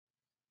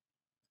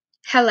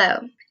Hello,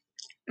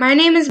 my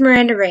name is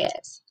Miranda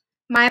Reyes.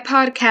 My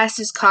podcast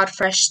is called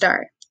Fresh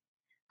Start.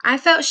 I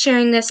felt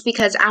sharing this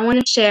because I want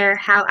to share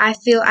how I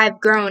feel I've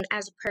grown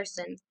as a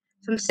person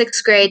from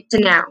 6th grade to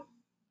now,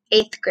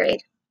 8th grade.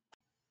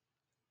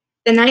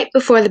 The night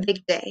before the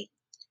big day,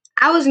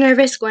 I was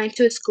nervous going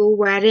to a school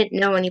where I didn't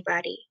know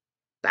anybody,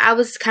 but I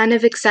was kind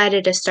of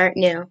excited to start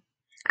new.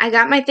 I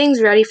got my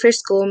things ready for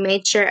school,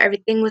 made sure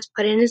everything was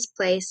put in its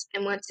place,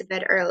 and went to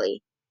bed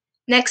early.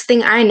 Next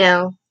thing I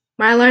know,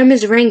 my alarm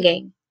is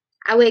ringing.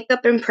 I wake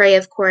up and pray,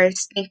 of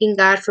course, thanking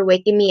God for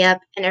waking me up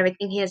and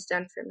everything He has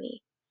done for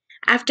me.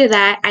 After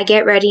that, I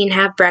get ready and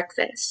have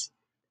breakfast.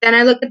 Then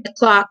I look at the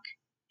clock,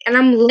 and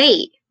I'm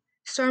late.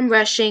 So I'm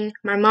rushing,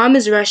 my mom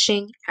is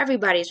rushing,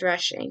 everybody's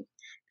rushing.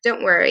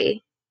 Don't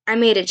worry, I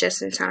made it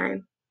just in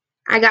time.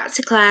 I got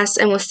to class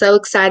and was so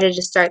excited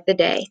to start the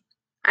day.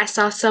 I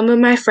saw some of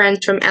my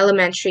friends from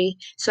elementary,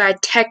 so I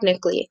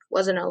technically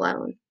wasn't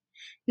alone.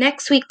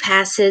 Next week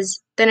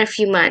passes, then a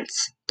few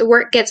months. The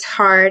work gets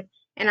hard,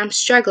 and I'm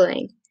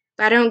struggling.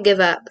 But I don't give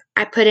up.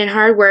 I put in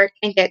hard work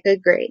and get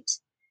good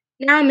grades.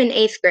 Now I'm in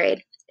 8th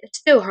grade. It's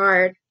still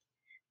hard,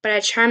 but I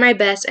try my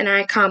best and I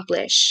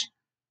accomplish.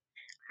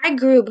 I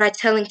grew by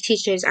telling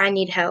teachers I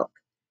need help,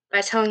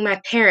 by telling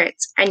my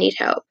parents I need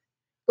help,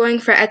 going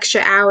for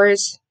extra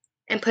hours,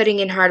 and putting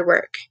in hard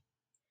work.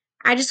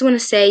 I just want to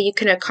say you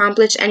can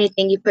accomplish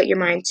anything you put your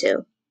mind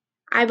to.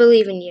 I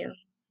believe in you.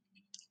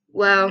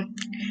 Well,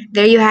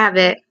 there you have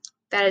it.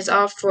 That is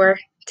all for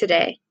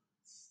today.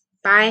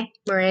 Bye,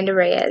 Miranda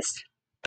Reyes.